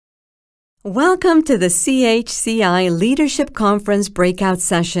Welcome to the CHCI Leadership Conference Breakout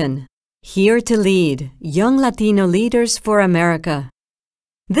Session. Here to lead, Young Latino Leaders for America.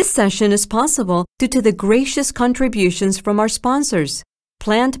 This session is possible due to the gracious contributions from our sponsors,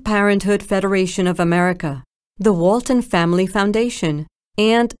 Planned Parenthood Federation of America, the Walton Family Foundation,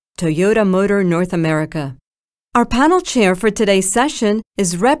 and Toyota Motor North America. Our panel chair for today's session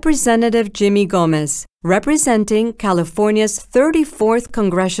is Representative Jimmy Gomez, representing California's 34th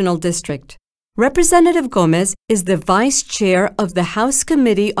Congressional District. Representative Gomez is the Vice Chair of the House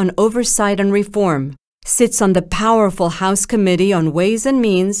Committee on Oversight and Reform, sits on the powerful House Committee on Ways and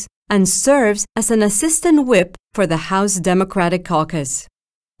Means, and serves as an Assistant Whip for the House Democratic Caucus.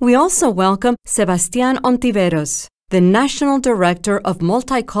 We also welcome Sebastián Ontiveros, the National Director of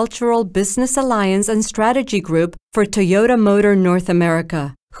Multicultural Business Alliance and Strategy Group for Toyota Motor North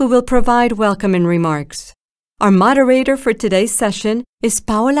America, who will provide welcoming remarks. Our moderator for today's session is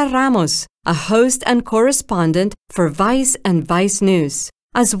Paola Ramos, a host and correspondent for Vice and Vice News,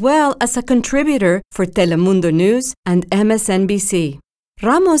 as well as a contributor for Telemundo News and MSNBC.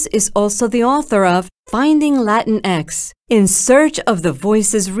 Ramos is also the author of Finding Latinx, In Search of the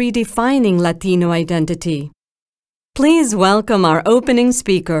Voices Redefining Latino Identity. Please welcome our opening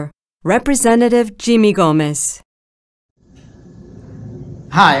speaker, Representative Jimmy Gomez.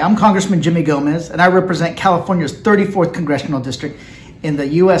 Hi, I'm Congressman Jimmy Gomez, and I represent California's 34th Congressional District in the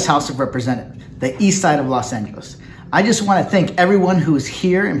U.S. House of Representatives, the east side of Los Angeles. I just want to thank everyone who is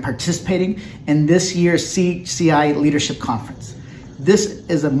here and participating in this year's CHCI Leadership Conference. This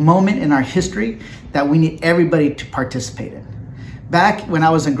is a moment in our history that we need everybody to participate in. Back when I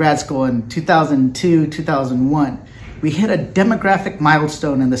was in grad school in 2002, 2001, we hit a demographic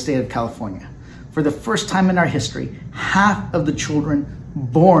milestone in the state of California. For the first time in our history, half of the children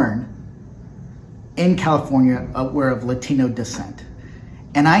born in California were of Latino descent.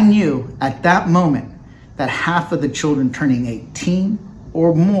 And I knew at that moment that half of the children turning 18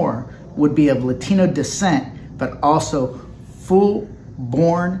 or more would be of Latino descent, but also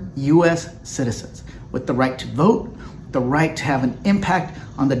full-born U.S. citizens with the right to vote, the right to have an impact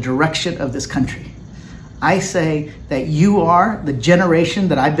on the direction of this country. I say that you are the generation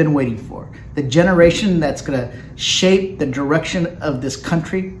that I've been waiting for, the generation that's going to shape the direction of this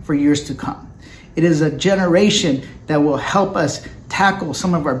country for years to come. It is a generation that will help us tackle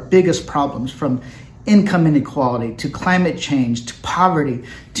some of our biggest problems, from income inequality to climate change to poverty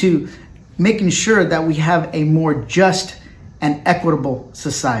to making sure that we have a more just and equitable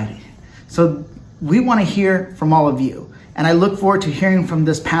society. So we want to hear from all of you. And I look forward to hearing from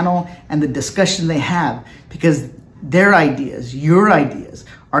this panel and the discussion they have, because their ideas, your ideas,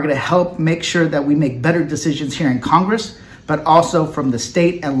 are going to help make sure that we make better decisions here in Congress, but also from the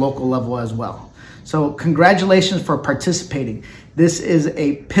state and local level as well. So congratulations for participating. This is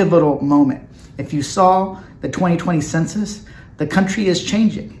a pivotal moment. If you saw the 2020 census, the country is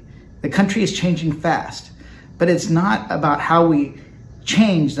changing. The country is changing fast, but it's not about how we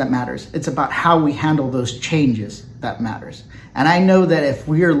change that matters. It's about how we handle those changes that matters. And I know that if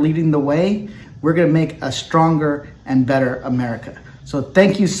we are leading the way, we're going to make a stronger and better America. So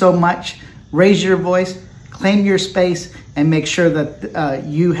thank you so much. Raise your voice, claim your space, and make sure that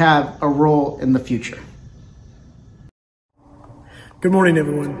you have a role in the future. Good morning,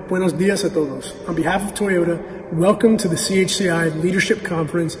 everyone. Buenos dias a todos. On behalf of Toyota, welcome to the CHCI Leadership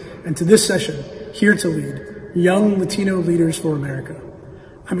Conference and to this session, Here to Lead, Young Latino Leaders for America.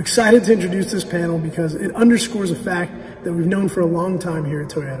 I'm excited to introduce this panel because it underscores a fact that we've known for a long time here at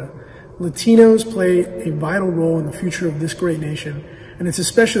Toyota. Latinos play a vital role in the future of this great nation, and it's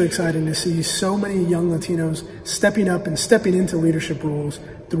especially exciting to see so many young Latinos stepping up and stepping into leadership roles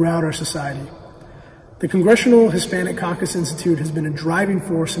throughout our society. The Congressional Hispanic Caucus Institute has been a driving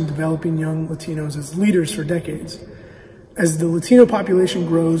force in developing young Latinos as leaders for decades. As the Latino population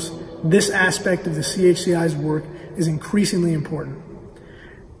grows, this aspect of the CHCI's work is increasingly important.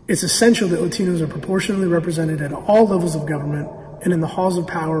 It's essential that Latinos are proportionally represented at all levels of government and in the halls of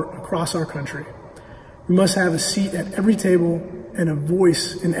power across our country. We must have a seat at every table and a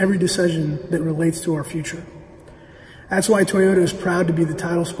voice in every decision that relates to our future. That's why Toyota is proud to be the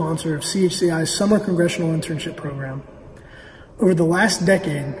title sponsor of CHCI's Summer Congressional Internship Program. Over the last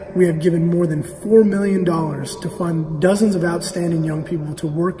decade, we have given more than $4 million to fund dozens of outstanding young people to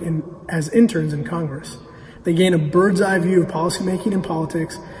work as interns in Congress. They gain a bird's eye view of policymaking and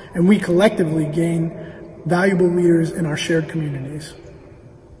politics, and we collectively gain valuable leaders in our shared communities.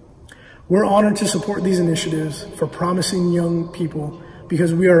 We're honored to support these initiatives for promising young people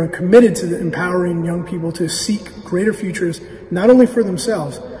because we are committed to empowering young people to seek greater futures, not only for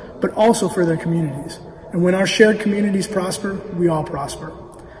themselves, but also for their communities. And when our shared communities prosper, we all prosper.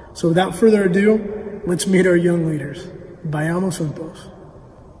 So without further ado, let's meet our young leaders. Vayamos juntos.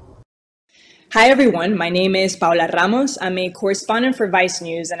 Hi, everyone. My name is Paula Ramos. I'm a correspondent for Vice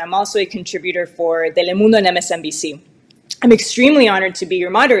News, and I'm also a contributor for Telemundo and MSNBC. I'm extremely honored to be your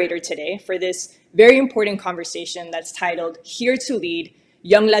moderator today for this very important conversation that's titled Here to Lead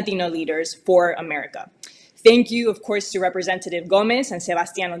Young Latino Leaders for America. Thank you, of course, to Representative Gomez and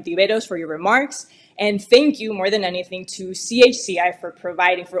Sebastián Ontiveros for your remarks. And thank you, more than anything, to CHCI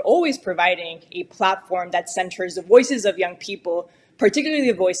for always providing a platform that centers the voices of young people, particularly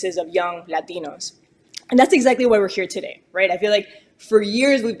the voices of young Latinos. And that's exactly why we're here today, right? I feel like for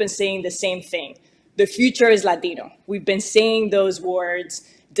years we've been saying the same thing. The future is Latino. We've been saying those words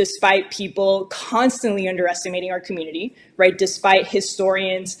despite people constantly underestimating our community, right? Despite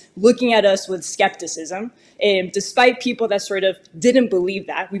historians looking at us with skepticism, and despite people that sort of didn't believe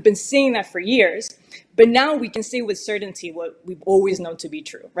that. We've been saying that for years, but now we can say with certainty what we've always known to be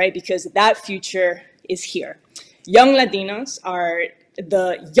true, right? Because that future is here. Young Latinos are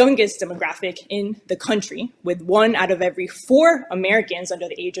the youngest demographic in the country, with 1 out of every 4 Americans under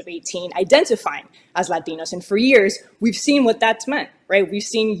the age of 18 identifying as Latinos. And for years, we've seen what that's meant, right? We've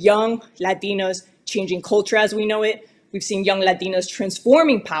seen young Latinos changing culture as we know it. We've seen young Latinos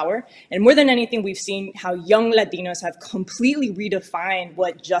transforming power. And more than anything, we've seen how young Latinos have completely redefined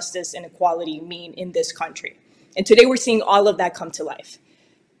what justice and equality mean in this country. And today we're seeing all of that come to life.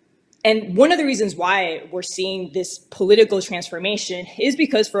 And one of the reasons why we're seeing this political transformation is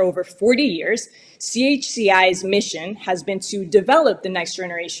because for over 40 years, CHCI's mission has been to develop the next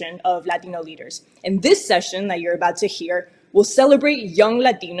generation of Latino leaders. And this session that you're about to hear will celebrate young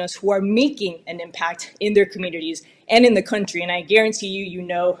Latinos who are making an impact in their communities and in the country. And I guarantee you, you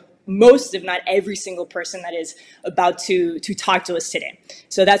know most, if not every single person that is about to talk to us today.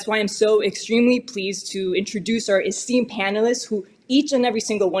 So that's why I'm so extremely pleased to introduce our esteemed panelists who each and every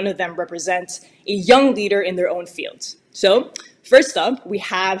single one of them represents a young leader in their own fields. So first up, we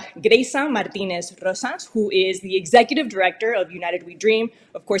have Greisa Martinez Rosas, who is the executive director of United We Dream,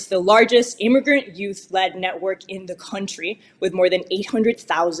 of course, the largest immigrant youth-led network in the country with more than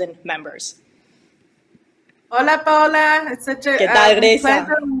 800,000 members. Hola, Paola. It's such a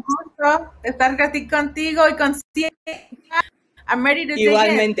pleasure, un gusto estar aquí contigo y con CHCI. I'm ready to dig in.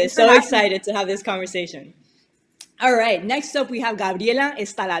 Igualmente, so excited to have this conversation. All right, next up we have Gabriela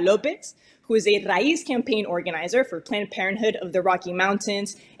Estala Lopez, who is a Raíz campaign organizer for Planned Parenthood of the Rocky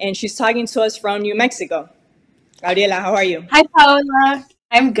Mountains, and she's talking to us from New Mexico. Gabriela, how are you? Hi, Paola.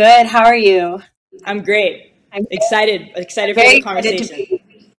 I'm good. How are you? I'm great. I'm excited for the conversation.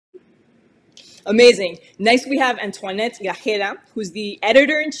 Amazing. Next, we have Antoinette Gajeda, who's the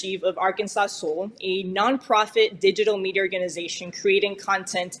editor-in-chief of Arkansas Soul, a nonprofit digital media organization creating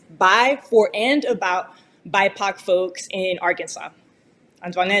content by, for, and about BIPOC folks in Arkansas.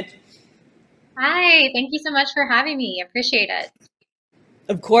 Antoinette. Hi, thank you so much for having me. I appreciate it.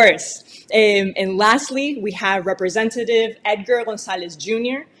 Of course. And lastly, we have Representative Edgar Gonzalez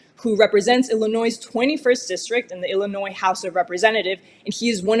Jr., who represents Illinois' 21st District in the Illinois House of Representatives, and he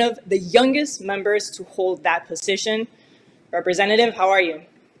is one of the youngest members to hold that position. Representative, how are you?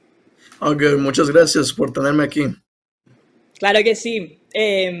 Oh, good. Muchas gracias por tenerme aquí. Claro que sí.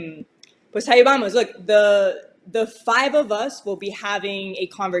 Pues ahí vamos. Look, the 5 of us will be having a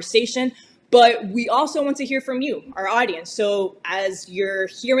conversation, but we also want to hear from you, our audience. So as you're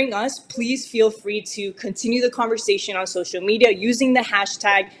hearing us, please feel free to continue the conversation on social media using the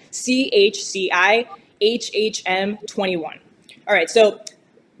hashtag CHCIHHM21. All right, so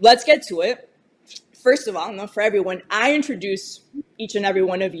let's get to it. First of all, not for everyone, I introduce each and every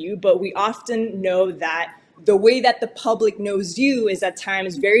one of you, but we often know that the way that the public knows you is at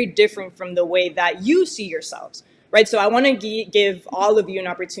times very different from the way that you see yourselves, right? So I want to give all of you an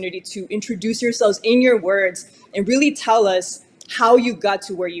opportunity to introduce yourselves in your words and really tell us how you got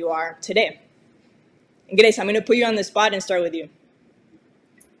to where you are today. And Grace, I'm going to put you on the spot and start with you.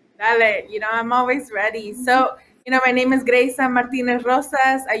 Dale, I'm always ready. So, my name is Greisa Martinez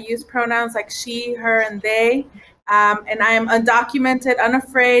Rosas. I use pronouns like she, her, and they. And I am undocumented,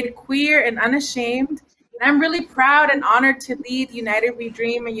 unafraid, queer, and unashamed. And I'm really proud and honored to lead United We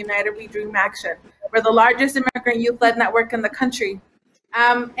Dream and United We Dream Action. We're the largest immigrant youth-led network in the country.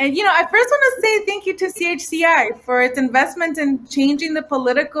 And I first want to say thank you to CHCI for its investment in changing the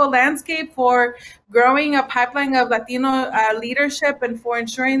political landscape, for growing a pipeline of Latino leadership, and for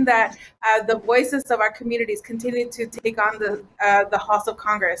ensuring that the voices of our communities continue to take on the House of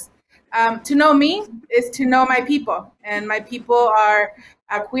Congress. To know me is to know my people, and my people are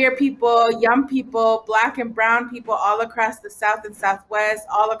queer people, young people, Black and brown people all across the South and Southwest,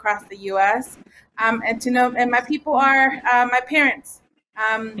 all across the U.S. And my people are my parents.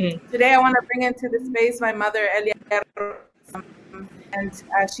 Today I want to bring into the space my mother, Elia, and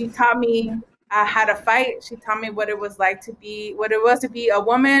she taught me how to fight. She taught me what it was to be a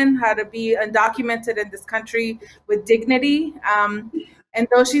woman, how to be undocumented in this country with dignity. And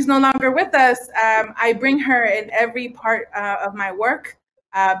though she's no longer with us, I bring her in every part of my work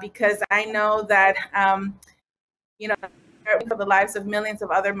because I know that, for the lives of millions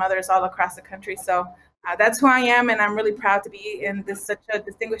of other mothers all across the country. So that's who I am, and I'm really proud to be in such a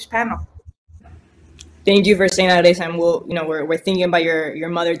distinguished panel. Thank you for saying that, Teresa. And we're thinking about your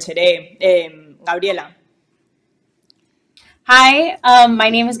mother today. Gabriela. Hi, my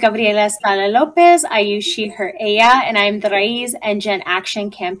name is Gabriela Estrada Lopez. I use she, her, ella, and I'm the Raiz and Gen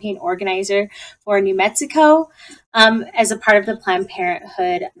Action campaign organizer for New Mexico as a part of the Planned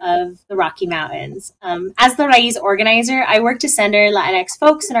Parenthood of the Rocky Mountains. As the Raiz organizer, I work to center Latinx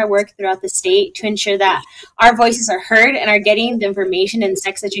folks in our work throughout the state to ensure that our voices are heard and are getting the information and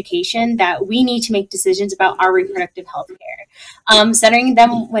sex education that we need to make decisions about our reproductive health care. Centering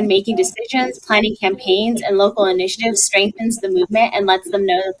them when making decisions, planning campaigns, and local initiatives strengthens the movement and lets them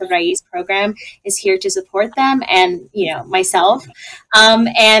know that the Raiz program is here to support them and, myself.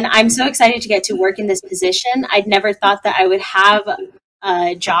 And I'm so excited to get to work in this position. I'd never thought that I would have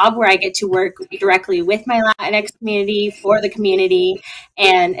a job where I get to work directly with my Latinx community, for the community,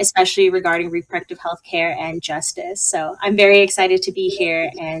 and especially regarding reproductive health care and justice. So I'm very excited to be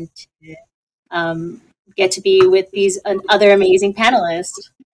here and get to be with these other amazing panelists.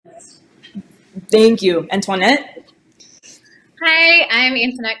 Thank you. Antoinette? Hi, I'm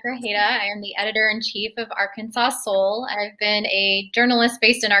Antoinette Grajeda. I am the editor-in-chief of Arkansas Soul. I've been a journalist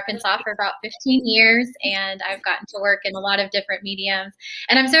based in Arkansas for about 15 years, and I've gotten to work in a lot of different mediums.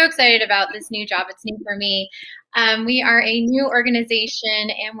 And I'm so excited about this new job. It's new for me. We are a new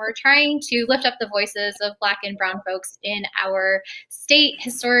organization, and we're trying to lift up the voices of Black and Brown folks in our state.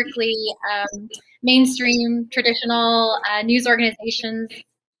 Historically, mainstream, traditional news organizations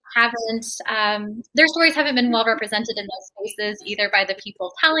their stories haven't been well represented in those spaces, either by the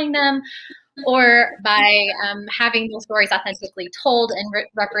people telling them or by having those stories authentically told and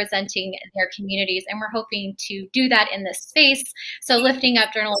representing their communities. And we're hoping to do that in this space. So lifting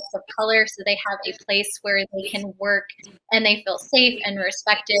up journalists of color so they have a place where they can work and they feel safe and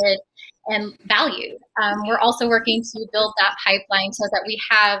respected and valued. We're also working to build that pipeline so that we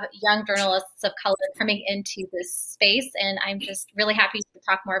have young journalists of color coming into this space. And I'm just really happy to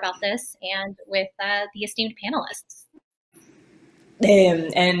talk more about this and with the esteemed panelists.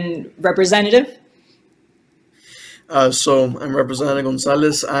 And Representative? So I'm Representative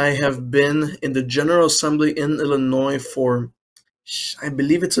Gonzalez. I have been in the General Assembly in Illinois for, I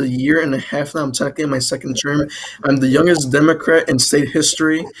believe it's a year and a half now. I'm technically in my second term. I'm the youngest Democrat in state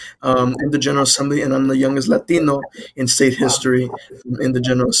history in the General Assembly, and I'm the youngest Latino in state history in the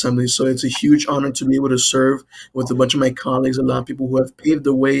General Assembly. So it's a huge honor to be able to serve with a bunch of my colleagues, a lot of people who have paved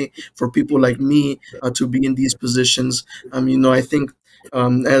the way for people like me to be in these positions. I think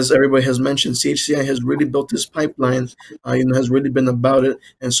as everybody has mentioned, CHCI has really built this pipeline, has really been about it.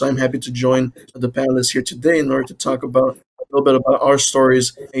 And so I'm happy to join the panelists here today in order to talk about a little bit about our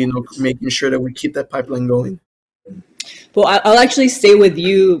stories and, making sure that we keep that pipeline going. Well, I'll actually stay with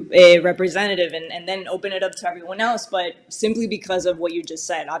you, Representative, and then open it up to everyone else. But simply because of what you just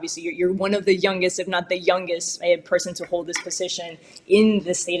said, obviously you're one of the youngest, if not the youngest, person to hold this position in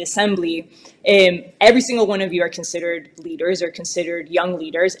the state assembly. Every single one of you are considered leaders or considered young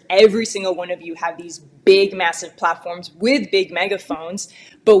leaders. Every single one of you have these big, massive platforms with big megaphones.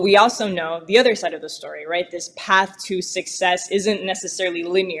 But we also know the other side of the story, right? This path to success isn't necessarily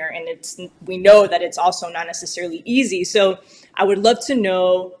linear, and we know that it's also not necessarily easy. So I would love to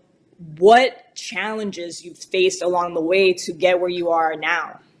know what challenges you've faced along the way to get where you are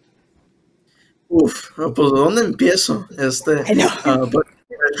now. Uf, pues ¿dónde empiezo? I know. But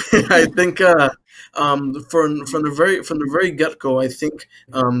I think from the very get-go, I think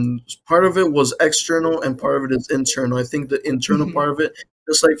part of it was external and part of it is internal. I think the internal part of it,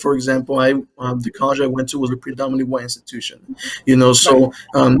 just like, for example, the college I went to was a predominantly white institution, so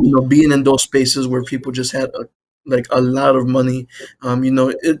being in those spaces where people just had a lot of money, I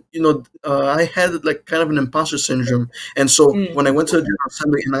had like kind of an imposter syndrome. And so when I went to the General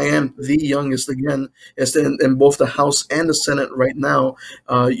Assembly, and I am the youngest again, in both the House and the Senate right now,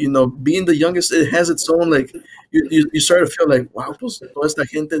 being the youngest, it has its own, like, you start to feel like, wow, pues toda esta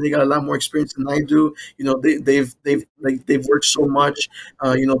gente, they got a lot more experience than I do. They've worked so much.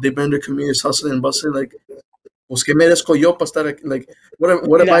 They've been in their communities hustling and bustling, like, pues que merezco yo para estar aquí? Like,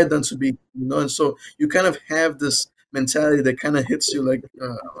 what have I done to be, And so you kind of have this mentality that kind of hits you like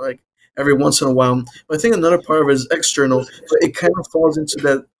every once in a while. But I think another part of it is external, but it kind of falls into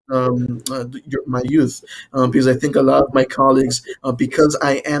that my youth, because I think a lot of my colleagues, because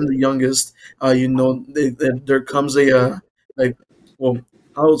I am the youngest, there comes a like, well,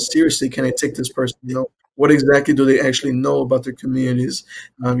 how seriously can I take this person? What exactly do they actually know about their communities?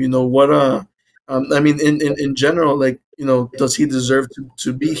 What I mean, in general, like, does he deserve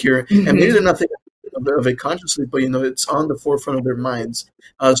to be here? And maybe they're not thinking of it consciously, but it's on the forefront of their minds.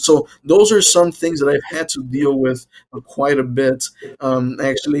 So those are some things that I've had to deal with quite a bit.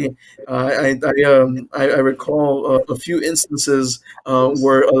 Actually, I recall a few instances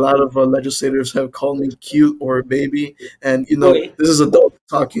where a lot of legislators have called me cute or baby, and this is adult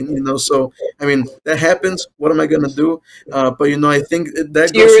talking. So I mean, that happens. What am I gonna do? But I think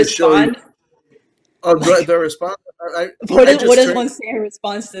that Do you goes to show you. respond? The response. What I does just one say in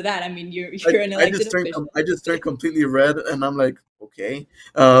response to that? I mean, you're an I elected official. just turned completely red, and I'm like, okay.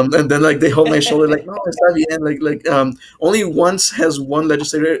 And then like they hold my shoulder, like, no, it's not the end. Only once has one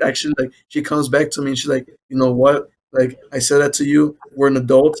legislator actually, like, she comes back to me and she's like, you know what? Like, I said that to you. We're an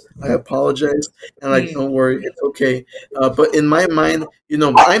adult. I apologize, and like, don't worry, it's okay. But in my mind,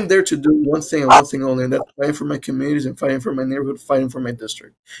 I'm there to do one thing and one thing only, and that's fighting for my communities and fighting for my neighborhood, fighting for my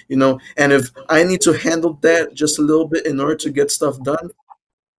district. And if I need to handle that just a little bit in order to get stuff done,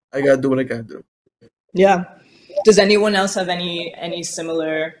 I gotta do what I gotta do. Yeah. Does anyone else have any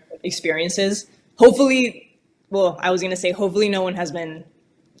similar experiences? Hopefully, well, I was gonna say hopefully no one has been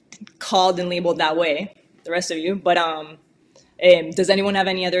called and labeled that way. The rest of you, but does anyone have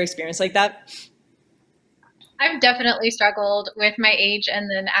any other experience like that? I've definitely struggled with my age, and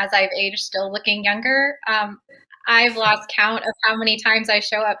then as I've aged, still looking younger. I've lost count of how many times I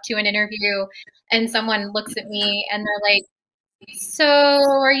show up to an interview and someone looks at me and they're like, so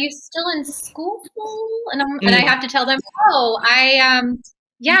are you still in school? And I have to tell them, oh,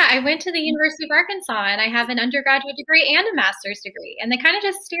 I went to the University of Arkansas and I have an undergraduate degree and a master's degree. And they kind of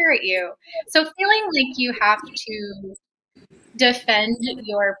just stare at you. So feeling like you have to defend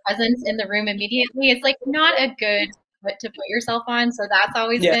your presence in the room immediately is like not a good foot to put yourself on. So that's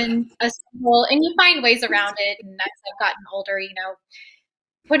always been a struggle. And you find ways around it. And as I've gotten older,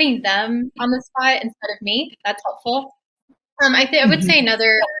 putting them on the spot instead of me, that's helpful. I would say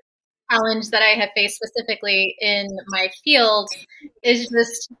another challenge that I have faced specifically in my field is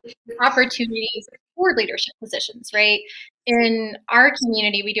just opportunities for leadership positions, right? In our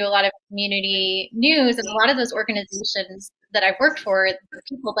community, we do a lot of community news, and a lot of those organizations that I've worked for, the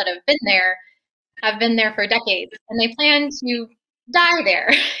people that have been there for decades, and they plan to die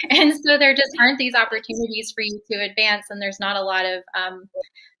there. And so there just aren't these opportunities for you to advance, and there's not a lot of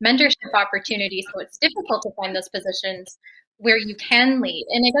mentorship opportunities, so it's difficult to find those positions where you can lead.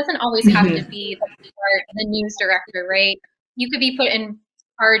 And it doesn't always have to be the news director, right? You could be put in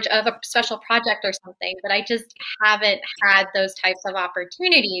charge of a special project or something, but I just haven't had those types of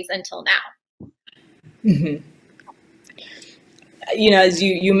opportunities until now. As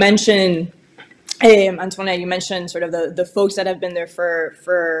you mentioned, Antoinette, you mentioned sort of the folks that have been there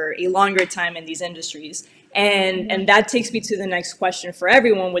for a longer time in these industries. And that takes me to the next question for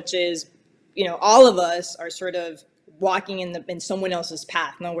everyone, which is, all of us are sort of walking in someone else's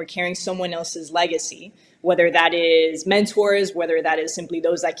path. No, we're carrying someone else's legacy, whether that is mentors, whether that is simply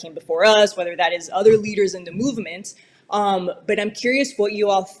those that came before us, whether that is other leaders in the movement. But I'm curious what you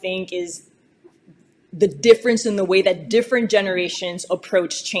all think is the difference in the way that different generations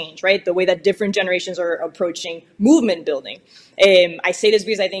approach change, right? The way that different generations are approaching movement building. I say this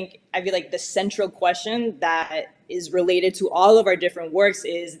because I feel like the central question that is related to all of our different works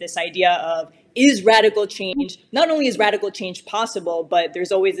is this idea of, is radical change, not only is radical change possible, but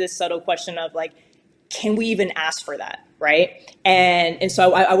there's always this subtle question of like, can we even ask for that, right? And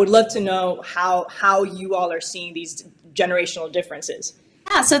so I would love to know how you all are seeing these generational differences.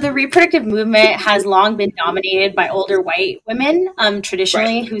 Yeah, so the reproductive movement has long been dominated by older white women,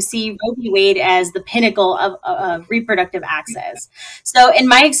 traditionally, who see Roe v. Wade as the pinnacle of reproductive access. So in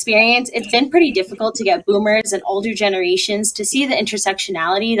my experience, it's been pretty difficult to get boomers and older generations to see the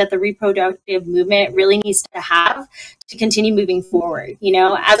intersectionality that the reproductive movement really needs to have to continue moving forward.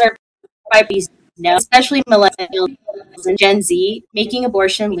 As our parties know, especially millennials and Gen Z, making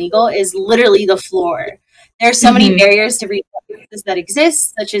abortion legal is literally the floor. There are so many barriers to reproductive that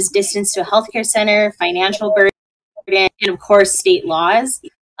exist, such as distance to a healthcare center, financial burden, and of course, state laws.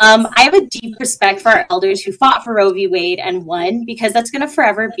 I have a deep respect for our elders who fought for Roe v. Wade and won, because that's going to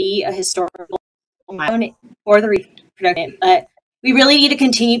forever be a historical milestone for the reproductive. But we really need to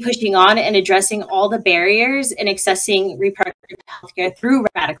continue pushing on and addressing all the barriers in accessing reproductive healthcare through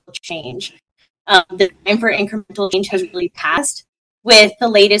radical change. The time for incremental change has really passed. with the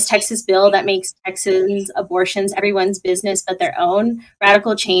latest Texas bill that makes Texans abortions everyone's business but their own.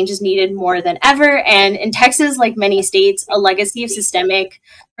 Radical change is needed more than ever. And in Texas, like many states, a legacy of systemic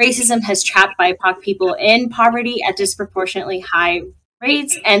racism has trapped BIPOC people in poverty at disproportionately high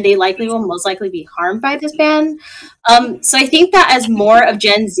rates, and they will most likely be harmed by this ban. So I think that as more of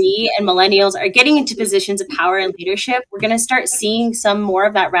Gen Z and millennials are getting into positions of power and leadership, we're going to start seeing some more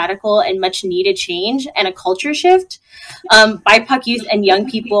of that radical and much needed change and a culture shift. BIPOC youth and young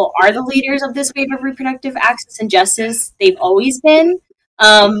people are the leaders of this wave of reproductive access and justice. They've always been.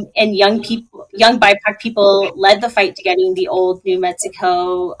 And young BIPOC people led the fight to getting the old New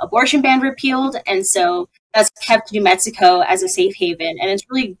Mexico abortion ban repealed. And so that's kept New Mexico as a safe haven. And it's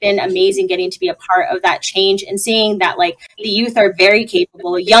really been amazing getting to be a part of that change and seeing that like the youth are very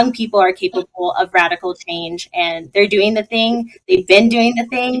capable, young people are capable of radical change, and they're doing the thing. They've been doing the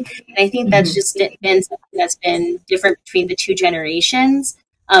thing. And I think that's just been something that's been different between the two generations,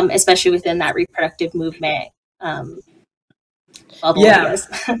 especially within that reproductive movement. Yeah.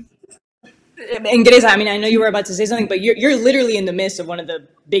 And Greza, I mean, I know you were about to say something, but you're literally in the midst of one of the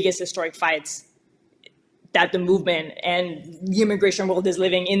biggest historic fights that the movement and the immigration world is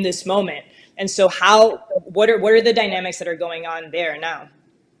living in this moment. And so what are the dynamics that are going on there now?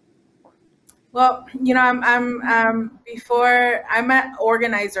 Well, you know, I'm an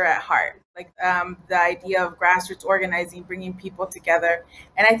organizer at heart. Like the idea of grassroots organizing, bringing people together.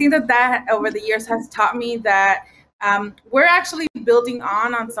 And I think that over the years has taught me that we're actually building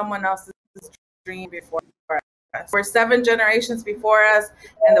on someone else's dream before us. We're 7 generations before us,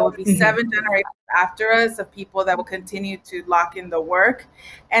 and there will be 7 generations after us of people that will continue to lock in the work.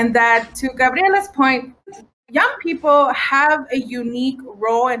 And that, to Gabriela's point, young people have a unique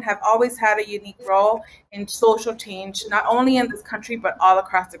role and have always had a unique role in social change, not only in this country, but all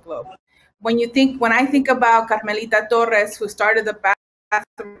across the globe. When I think about Carmelita Torres, who started the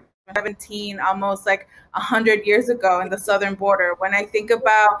bathroom 17, almost like 100 years ago in the southern border. When I think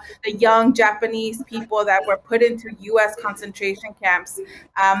about the young Japanese people that were put into U.S. concentration camps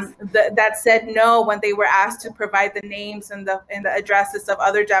that said no when they were asked to provide the names and the addresses of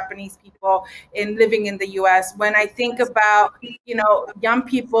other Japanese people living in the U.S. When I think about, you know, young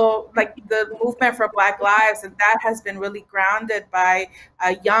people, like the movement for Black Lives, and that has been really grounded by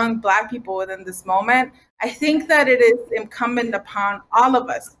young Black people within this moment. I think that it is incumbent upon all of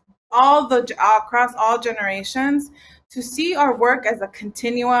us, across all generations, to see our work as a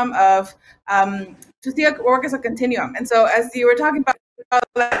continuum of And so, as you were talking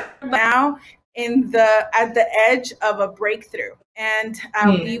about now, at the edge of a breakthrough, and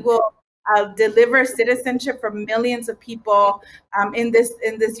we will deliver citizenship for millions of people in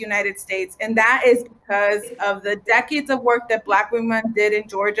this United States, and that is because of the decades of work that Black women did in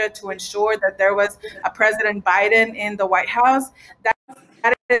Georgia to ensure that there was a President Biden in the White House. That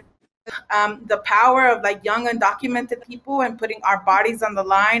is the power of like young undocumented people and putting our bodies on the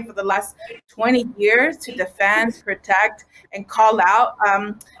line for the last 20 years to defend, protect, and call out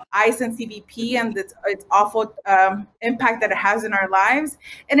ICE and CBP and its awful impact that it has in our lives.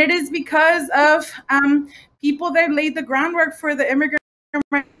 And it is because of people that laid the groundwork for the immigrant.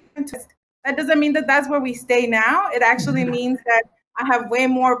 That doesn't mean that that's where we stay now. It actually means that I have way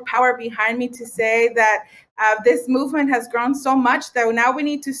more power behind me to say that this movement has grown so much that now we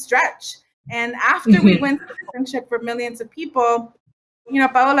need to stretch. And after we win citizenship for millions of people, you know,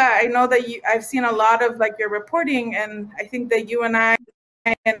 Paola, I know that I've seen a lot of like your reporting, and I think that you and I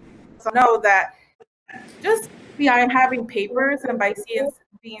know that just by having papers and by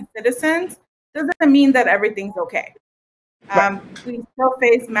being citizens doesn't mean that everything's okay. We still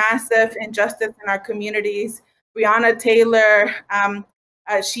face massive injustice in our communities. Breonna Taylor,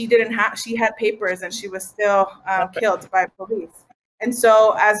 she had papers and she was still killed by police. And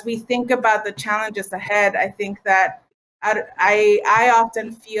so as we think about the challenges ahead, I think that I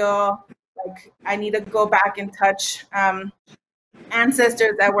often feel like I need to go back and touch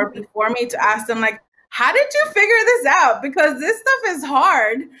ancestors that were before me to ask them, like, how did you figure this out? Because this stuff is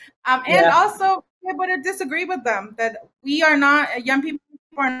hard. And also be able to disagree with them, that we are not, young people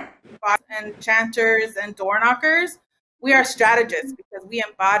are not and chanters and door knockers. We are strategists because we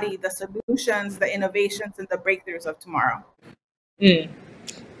embody the solutions, the innovations, and the breakthroughs of tomorrow. And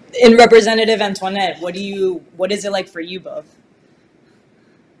Representative Antoinette, what is it like for you both?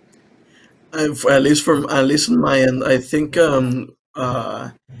 At least on my end, I think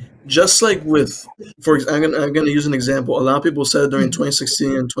just like with, I'm gonna use an example. A lot of people said during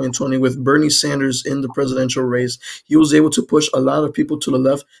 2016 and 2020 with Bernie Sanders in the presidential race, he was able to push a lot of people to the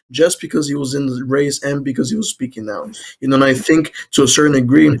left just because he was in the race and because he was speaking out. And I think to a certain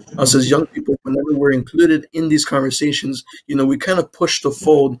degree, us as young people, whenever we're included in these conversations, we kind of push the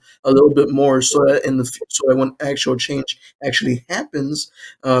fold a little bit more, so that so that when actual change actually happens,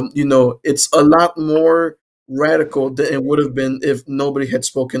 it's a lot more radical than it would have been if nobody had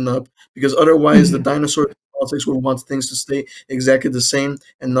spoken up, because otherwise the dinosaur politics would want things to stay exactly the same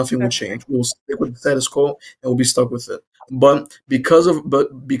and nothing would change. We'll stick with the status quo and we'll be stuck with it. But because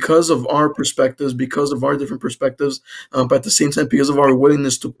of our perspectives, because of our different perspectives, but at the same time, because of our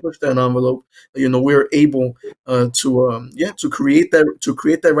willingness to push that envelope, we're able to create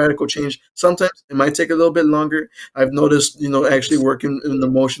that radical change. Sometimes it might take a little bit longer. I've noticed, actually working in the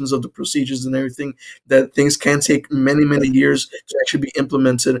motions of the procedures and everything, that things can take many, many years to actually be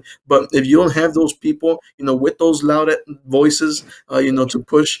implemented. But if you don't have those people, with those loud voices, to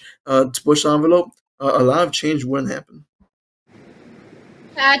push the envelope, a lot of change wouldn't happen.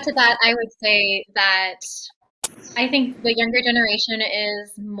 To add to that, I would say that I think the younger generation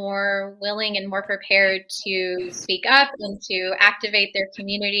is more willing and more prepared to speak up and to activate their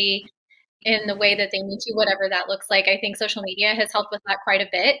community in the way that they need to, whatever that looks like. I think social media has helped with that quite a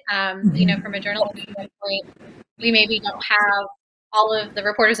bit. From a journalistic standpoint, we maybe don't have all of the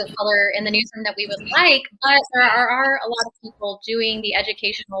reporters of color in the newsroom that we would like, but there are a lot of people doing the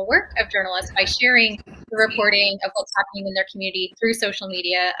educational work of journalists by sharing the reporting of what's happening in their community through social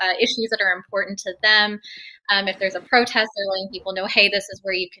media, issues that are important to them. If there's a protest, they're letting people know, hey, this is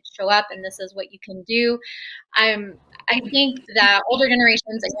where you could show up and this is what you can do. I think that older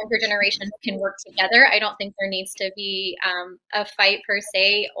generations and younger generations can work together. I don't think there needs to be a fight per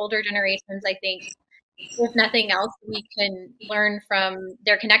se. Older generations, I think, if nothing else, we can learn from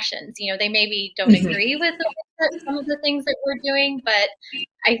their connections. They maybe don't agree with some of the things that we're doing, but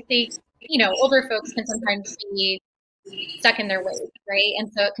I think, older folks can sometimes be stuck in their ways, right?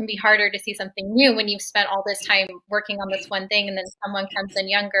 And so it can be harder to see something new when you've spent all this time working on this one thing and then someone comes in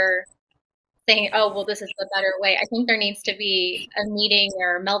younger saying, oh, well, this is the better way. I think there needs to be a meeting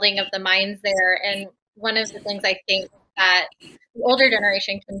or melding of the minds there. And one of the things I think that the older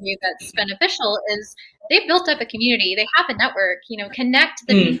generation can do that's beneficial is they've built up a community. They have a network, connect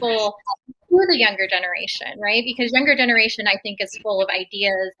the people to the younger generation, right? Because younger generation, I think, is full of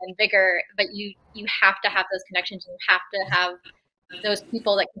ideas and vigor, but you have to have those connections. You have to have those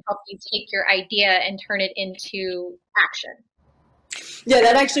people that can help you take your idea and turn it into action. Yeah,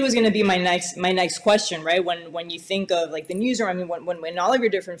 that actually was going to be my next question, right? When you think of like the newsroom, I mean, when in all of your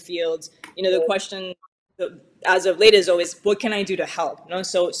different fields, the question as of late is always, what can I do to help?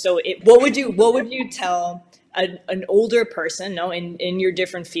 What would you tell an older person, in your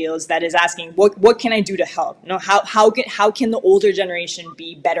different fields that is asking, what can I do to help? How can the older generation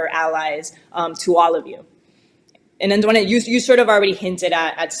be better allies to all of you? And then you sort of already hinted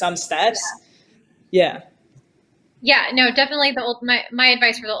at some steps. Yeah. Yeah, no, definitely my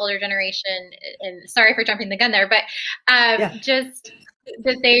advice for the older generation, and sorry for jumping the gun there, but just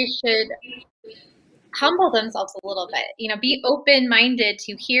that they should humble themselves a little bit, be open-minded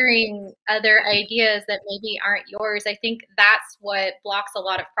to hearing other ideas that maybe aren't yours. I think that's what blocks a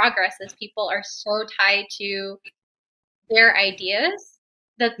lot of progress, is people are so tied to their ideas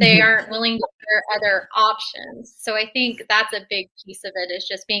that they aren't willing to hear other options. So I think that's a big piece of it, is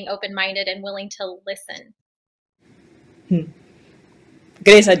just being open-minded and willing to listen.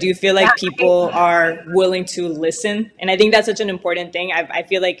 Grace, do you feel like people are willing to listen? And I think that's such an important thing. I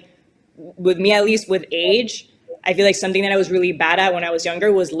feel like with me, at least with age, I feel like something that I was really bad at when I was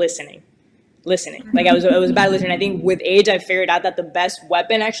younger was listening. Like I was bad listening. I think with age, I figured out that the best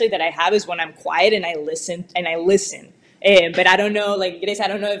weapon actually that I have is when I'm quiet and I listen. But I don't know, like Grace, I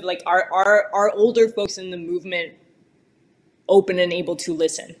don't know if like are older folks in the movement open and able to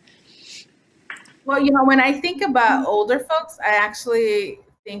listen? Well, when I think about older folks, I actually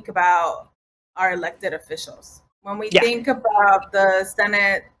think about our elected officials. When we think about the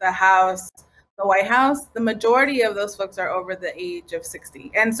Senate, the House, the White House, the majority of those folks are over the age of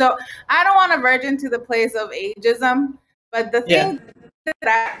 60. And so I don't want to verge into the place of ageism, but the thing that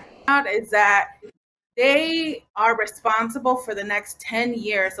I found is that they are responsible for the next 10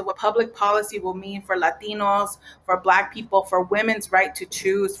 years of what public policy will mean for Latinos, for Black people, for women's right to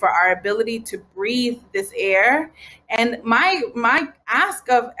choose, for our ability to breathe this air. And my ask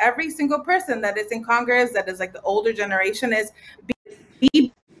of every single person that is in Congress, that is like the older generation, is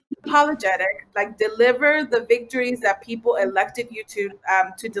be apologetic, like deliver the victories that people elected you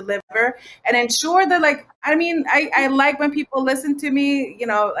to deliver, and ensure that, like, I mean, I like when people listen to me, you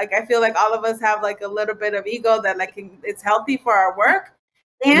know, like I feel like all of us have like a little bit of ego that like it's healthy for our work,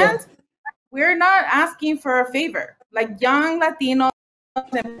 and we're not asking for a favor. Like young Latinos,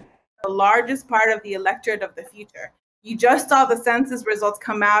 the largest part of the electorate of the future. You just saw the census results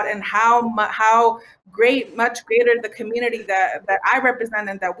come out, and how much greater the community that I represent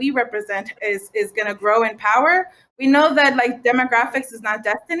and that we represent is going to grow in power. We know that like demographics is not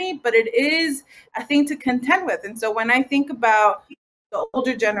destiny, but it is a thing to contend with. And so when I think about the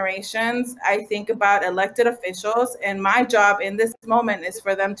older generations, I think about elected officials, and my job in this moment is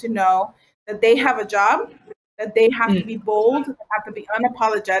for them to know that they have a job, that they have to be bold, they have to be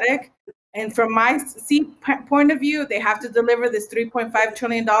unapologetic. And from my seat point of view, they have to deliver this $3.5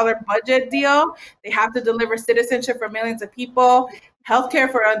 trillion budget deal. They have to deliver citizenship for millions of people, healthcare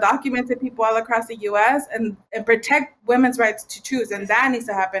for undocumented people all across the U.S., and protect women's rights to choose. And that needs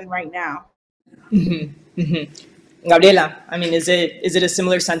to happen right now. Gabriela, I mean, is it a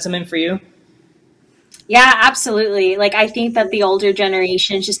similar sentiment for you? Yeah, absolutely. Like, I think that the older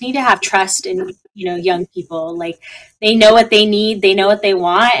generations just need to have trust in, you know, young people. Like, they know what they need, they know what they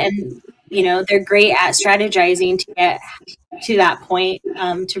want, and, you know, they're great at strategizing to get to that point,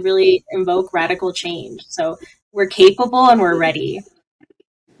 to really invoke radical change. So we're capable and we're ready.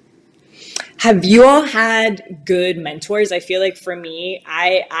 Have you all had good mentors? I feel like for me,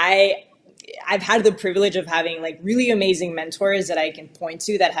 I've had the privilege of having like really amazing mentors that I can point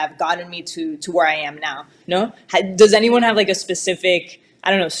to that have gotten me to where I am now. No? Does anyone have like a specific, I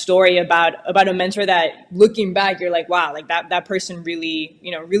don't know, story about a mentor that looking back, you're like, wow, like that person really,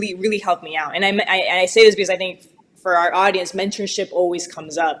 you know, really helped me out. And I say this because I think for our audience, mentorship always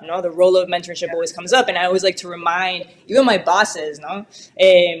comes up, you know, the role of mentorship always comes up. And I always like to remind even my bosses, no,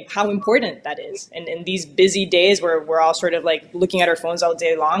 how important that is. And in these busy days where we're all sort of like looking at our phones all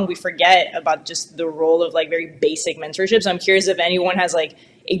day long, we forget about just the role of like very basic mentorship. So I'm curious if anyone has like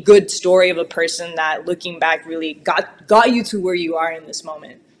a good story of a person that looking back really got you to where you are in this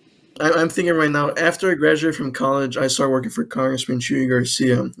moment. I'm thinking right now, after I graduated from college, I started working for Congressman Chuy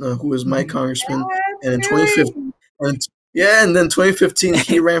Garcia, who was my congressman. And in 2015, and then 2015,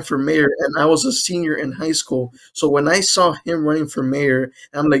 he ran for mayor, and I was a senior in high school. So when I saw him running for mayor,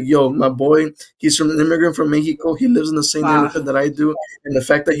 I'm like, yo, my boy, he's an immigrant from Mexico. He lives in the same neighborhood that I do. And the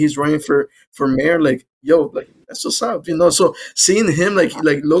fact that he's running for mayor, like, yo, like, that's what's up, you know? So seeing him, like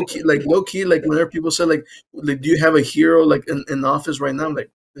low key, like whenever people say, like do you have a hero, like, in office right now? I'm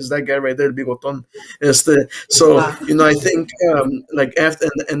like, is that guy right there, Bigoton? So, you know, I think like after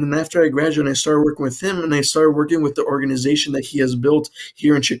and then after I graduated, I started working with him, and I started working with the organization that he has built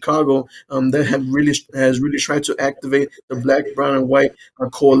here in Chicago, that has really tried to activate the Black, Brown, and White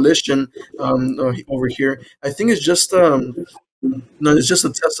coalition over here. I think it's just no, it's just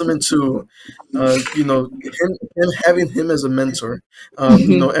a testament to you know, him having him as a mentor.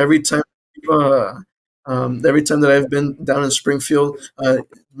 You know, every time that I've been down in Springfield,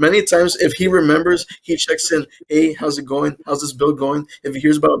 many times if he remembers, he checks in. Hey, how's it going? How's this bill going? If he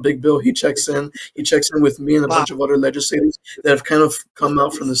hears about a big bill, he checks in. He checks in with me and a bunch of other legislators that have kind of come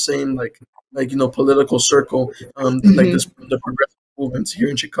out from the same like you know, political circle, like the progressive movements here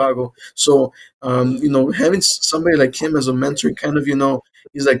in Chicago. So you know, having somebody like him as a mentor, kind of, you know,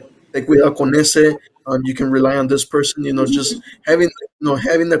 he's like cuidado con ese. You can rely on this person, you know, just having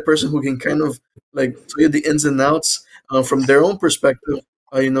that person who can kind of like tell you the ins and outs from their own perspective.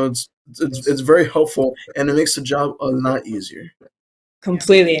 You know, it's very helpful, and it makes the job a lot easier.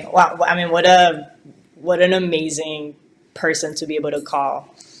 Completely. Wow. I mean, what an amazing person to be able to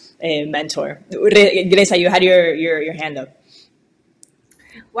call a mentor. Gresa, you had your hand up.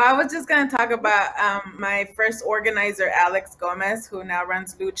 Well, I was just going to talk about my first organizer, Alex Gomez, who now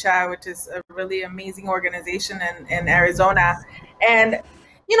runs Lucha, which is a really amazing organization in Arizona. And,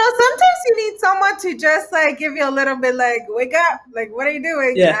 you know, sometimes you need someone to just like give you a little bit like, wake up, like, what are you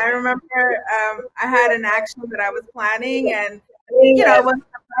doing? Yeah. And I remember I had an action that I was planning, and, you know, it wasn't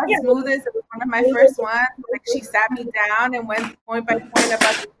the smoothest. It was one of my first ones. Like, she sat me down and went point by point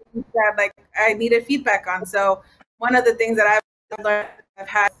about the things that like I needed feedback on. So one of the things that I've learned, I've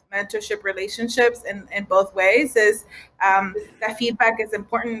had mentorship relationships in both ways, is that feedback is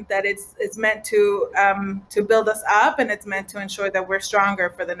important, that it's meant to build us up, and it's meant to ensure that we're stronger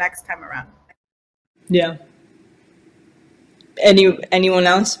for the next time around. Yeah. Anyone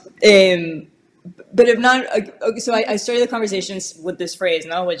else? But if not, so I started the conversations with this phrase,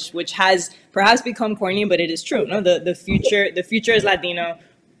 which has perhaps become corny, but it is true. The future is Latino.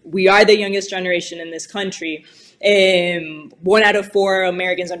 we are the youngest generation in this country. 1 out of 4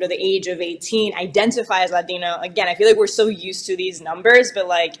 Americans under the age of 18 identify as Latino. Again, I feel like we're so used to these numbers, but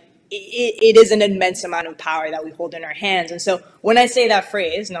like it is an immense amount of power that we hold in our hands. And so when I say that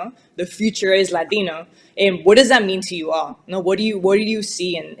phrase, no, the future is Latino, what does that mean to you all? No, what do you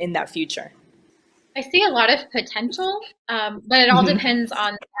see in that future? I see a lot of potential, but it all depends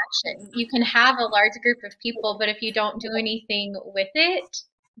on action. You can have a large group of people, but if you don't do anything with it,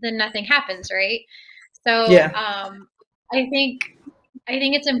 then nothing happens, right? So I think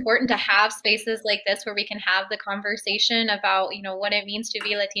it's important to have spaces like this where we can have the conversation about, what it means to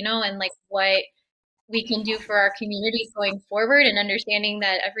be Latino and like what we can do for our communities going forward, and understanding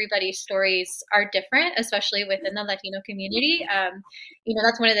that everybody's stories are different, especially within the Latino community.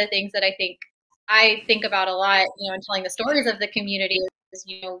 That's one of the things that I think about a lot, in telling the stories of the community. Is,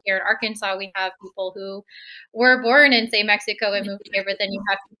 here in Arkansas, we have people who were born in, say, Mexico and moved here, but then you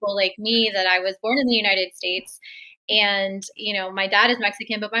have people like me that I was born in the United States. And, my dad is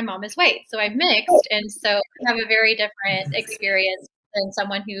Mexican, but my mom is white. So I'm mixed. And so I have a very different experience than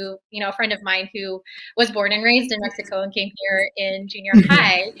someone who, a friend of mine who was born and raised in Mexico and came here in junior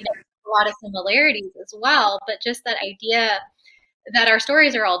high. A lot of similarities as well, but just that idea that our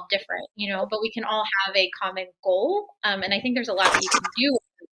stories are all different, but we can all have a common goal. And I think there's a lot that you can do.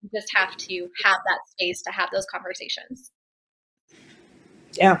 You just have to have that space to have those conversations.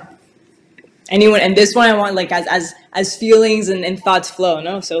 Yeah. Anyone, and this one I want like as feelings and thoughts flow,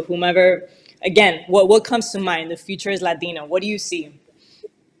 no? So whomever, again, what comes to mind? The future is Latino. What do you see?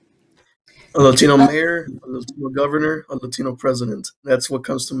 A Latino mayor, a Latino governor, a Latino president. That's what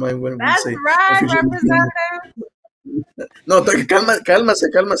comes to mind when we say. That's right, Representative. No,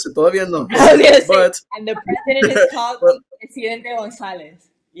 cálmase, todavía no. But and the president is called Presidente González.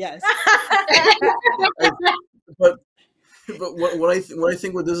 Yes. But what I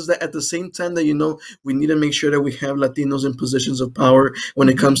think with this is that at the same time that we need to make sure that we have Latinos in positions of power when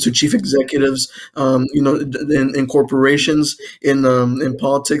it comes to chief executives, in corporations, in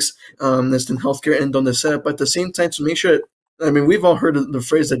politics, in healthcare, and donde sea. But at the same time, to make sure, we've all heard the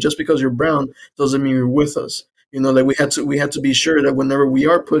phrase that just because you're brown doesn't mean you're with us. Like we had to be sure that whenever we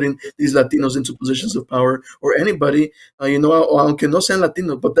are putting these Latinos into positions of power, or anybody, aunque no sean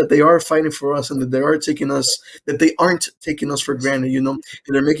Latino, but that they are fighting for us and that they aren't taking us for granted, and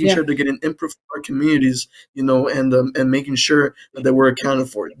they're making sure they're getting input from our communities, and making sure that we're accounted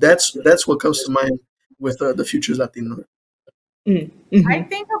for. That's what comes to mind with the future Latino. Mm-hmm.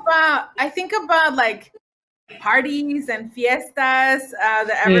 I think about like parties and fiestas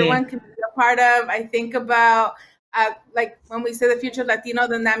that everyone can be a part of. I think about like when we say the future Latino,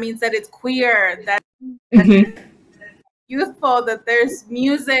 then that means that it's queer, that youthful, that there's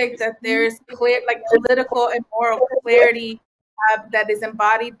music, that there's clear, like political and moral clarity that is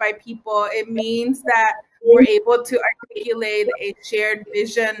embodied by people. It means that we're able to articulate a shared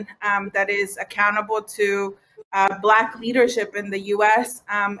vision that is accountable to Black leadership in the U.S.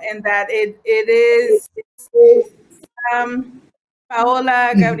 And that it is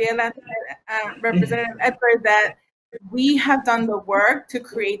Paola, Gabriela, Representative Edward, that we have done the work to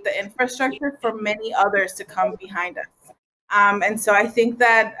create the infrastructure for many others to come behind us. And so I think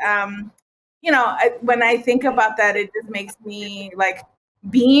that, when I think about that, it just makes me like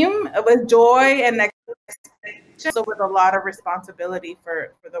beam with joy and expectation, so with a lot of responsibility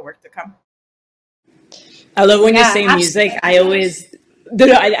for the work to come. I love when you say music. I was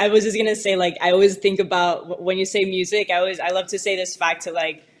just gonna say, like, I always think about when you say music. I love to say this fact to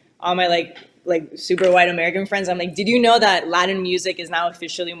like all my like super white American friends. I'm like, did you know that Latin music is now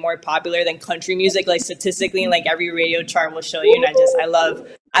officially more popular than country music? Like statistically, like every radio chart will show you. And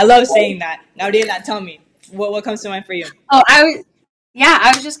I love saying that. Now, Diela, tell me what comes to mind for you. Oh,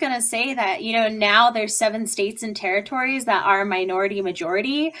 I was just going to say that, now there's 7 states and territories that are minority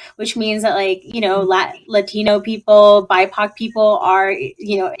majority, which means that Latino people, BIPOC people are,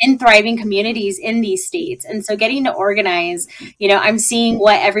 in thriving communities in these states. And so getting to organize, I'm seeing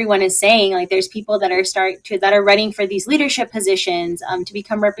what everyone is saying. Like there's people that are running for these leadership positions to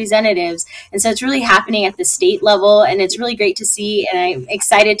become representatives. And so it's really happening at the state level. And it's really great to see. And I'm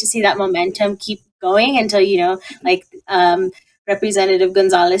excited to see that momentum keep going until, Representative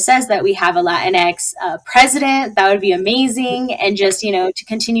Gonzalez says that we have a Latinx president. That would be amazing. And just, to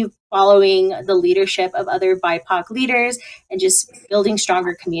continue following the leadership of other BIPOC leaders and just building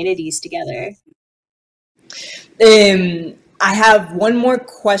stronger communities together. I have one more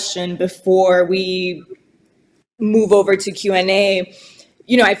question before we move over to Q&A.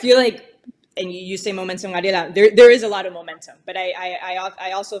 I feel like and you say momentum, Ariela, there is a lot of momentum, but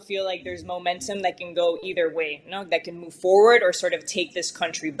I also feel like there's momentum that can go either way, that can move forward or sort of take this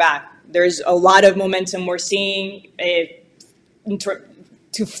country back. There's a lot of momentum we're seeing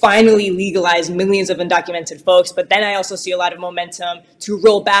to finally legalize millions of undocumented folks, but then I also see a lot of momentum to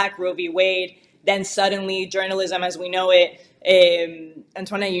roll back Roe v. Wade. Then suddenly journalism as we know it,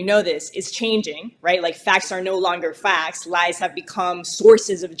 Antonia, you know this, is changing, right? Like facts are no longer facts. Lies have become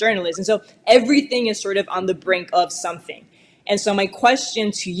sources of journalism. So everything is sort of on the brink of something. And so my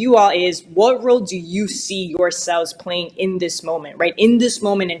question to you all is, what role do you see yourselves playing in this moment, right? In this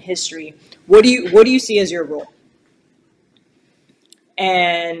moment in history, what do you see as your role?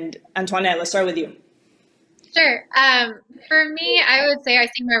 And Antoinette, let's start with you. Sure. For me, I would say I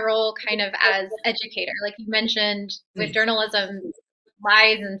see my role kind of as educator. Like you mentioned, with journalism,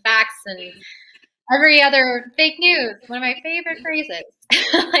 lies and facts and every other fake news, one of my favorite phrases.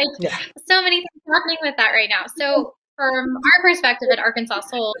 So many things happening with that right now. So from our perspective at Arkansas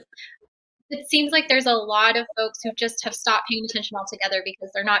Soul, it seems like there's a lot of folks who just have stopped paying attention altogether because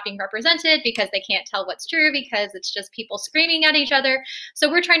they're not being represented, because they can't tell what's true, because it's just people screaming at each other. So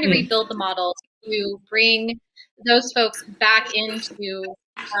we're trying to rebuild the model to bring those folks back into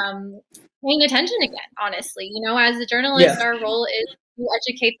paying attention again, honestly. As a journalist, our role is to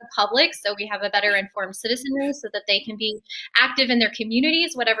educate the public so we have a better informed citizenry so that they can be active in their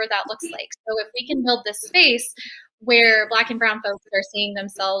communities, whatever that looks like. So if we can build this space where Black and brown folks are seeing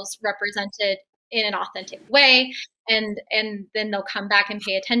themselves represented in an authentic way, and then they'll come back and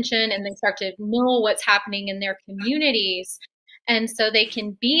pay attention and they start to know what's happening in their communities, and so they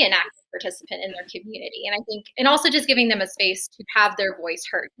can be an active participant in their community. And I think, and also just giving them a space to have their voice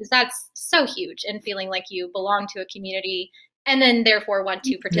heard, because that's so huge, and feeling like you belong to a community and then therefore want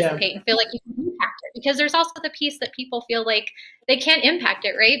to participate and feel like you can impact it. Because there's also the piece that people feel like they can't impact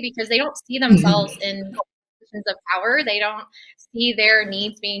it, right? Because they don't see themselves in of power. They don't see their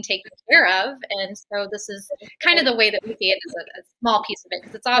needs being taken care of. And so this is kind of the way that we see it as a small piece of it,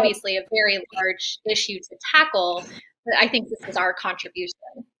 because it's obviously a very large issue to tackle. But I think this is our contribution.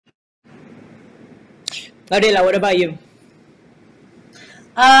 Gabriela, what about you?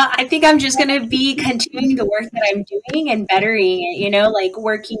 I think I'm just going to be continuing the work that I'm doing and bettering it, like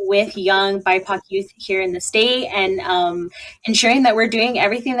working with young BIPOC youth here in the state and ensuring that we're doing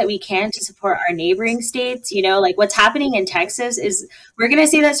everything that we can to support our neighboring states. Like what's happening in Texas is we're going to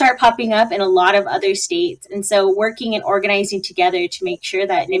see that start popping up in a lot of other states. And so working and organizing together to make sure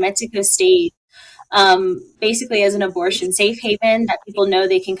that New Mexico State basically as an abortion safe haven, that people know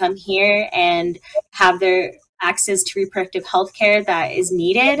they can come here and have their access to reproductive health care that is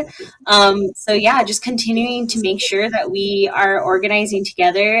needed. So yeah, just continuing to make sure that we are organizing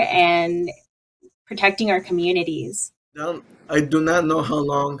together and protecting our communities. I do not know how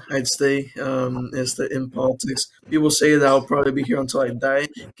long I'd stay in politics. People say that I'll probably be here until I die,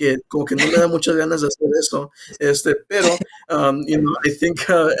 que como que no me da muchas ganas de hacer eso. Pero, I think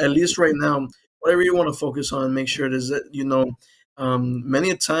at least right now, whatever you want to focus on, make sure it is that,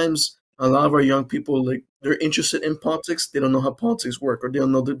 many times a lot of our young people, like, they're interested in politics. They don't know how politics work, or they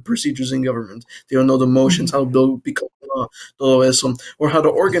don't know the procedures in government. They don't know the motions, how bill become law, todo eso, or how to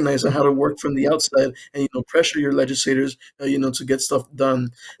organize and how to work from the outside and, pressure your legislators, to get stuff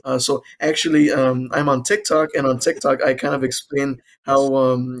done. So actually, I'm on TikTok, and on TikTok, I kind of explain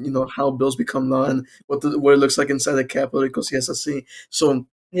how, how bills become law and what it looks like inside the Capitol, cosas así. So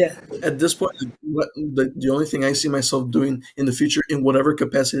at this point, the only thing I see myself doing in the future, in whatever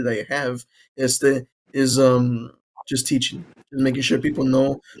capacity that I have, is just teaching, just making sure people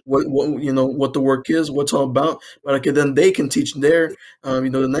know what the work is, what's all about, but then they can teach their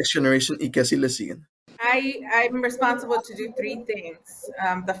the next generation, y que así le siguen. I'm responsible to do three things.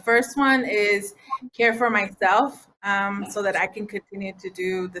 The first one is care for myself so that I can continue to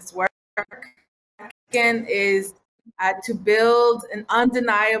do this work. Second is to build an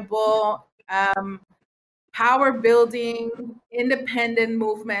undeniable power-building, independent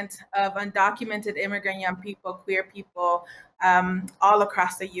movement of undocumented immigrant young people, queer people, all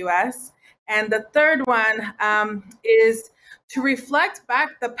across the U.S. And the third one is to reflect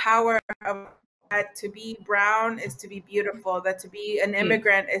back the power of that to be brown is to be beautiful, that to be an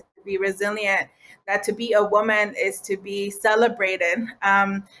immigrant is to be resilient, that to be a woman is to be celebrated,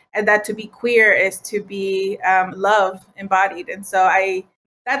 and that to be queer is to be love embodied. And so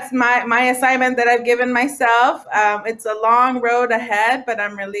that's my assignment that I've given myself. It's a long road ahead, but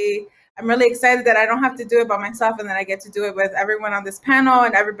I'm really excited that I don't have to do it by myself, and that I get to do it with everyone on this panel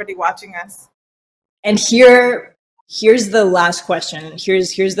and everybody watching us. And here's the last question.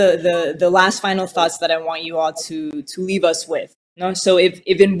 Here's the last final thoughts that I want you all to leave us with. No? So if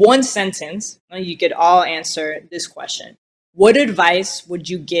in one sentence, you could all answer this question, what advice would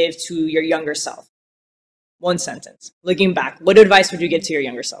you give to your younger self? One sentence. Looking back, what advice would you give to your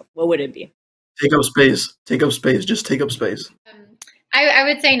younger self? What would it be? Take up space. Take up space. Just take up space. I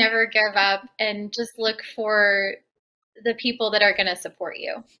would say never give up and just look for the people that are going to support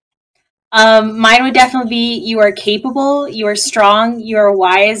you. Mine would definitely be you are capable, you are strong, you are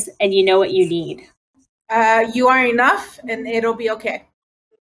wise, and you know what you need. You are enough and it'll be okay.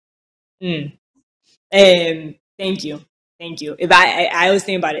 Thank you. Thank you. If I was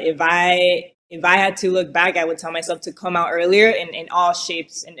thinking about it, if I had to look back, I would tell myself to come out earlier in all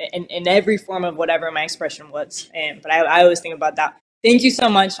shapes and in every form of whatever my expression was. But I always think about that. Thank you so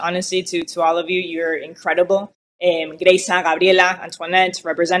much, honestly, to all of you. You're incredible. Greisa, Gabriela, Antoinette,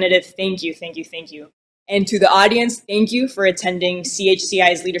 Representative, thank you, thank you, thank you. And to the audience, thank you for attending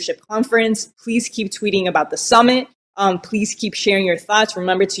CHCI's Leadership Conference. Please keep tweeting about the summit. Please keep sharing your thoughts.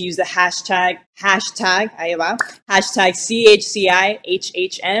 Remember to use the hashtag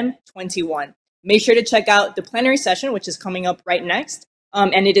CHCIHHM21. Make sure to check out the plenary session, which is coming up right next.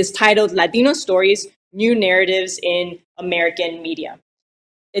 And it is titled Latino Stories, New Narratives in American Media.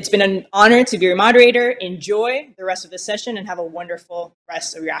 It's been an honor to be your moderator. Enjoy the rest of the session and have a wonderful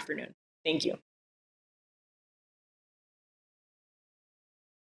rest of your afternoon. Thank you.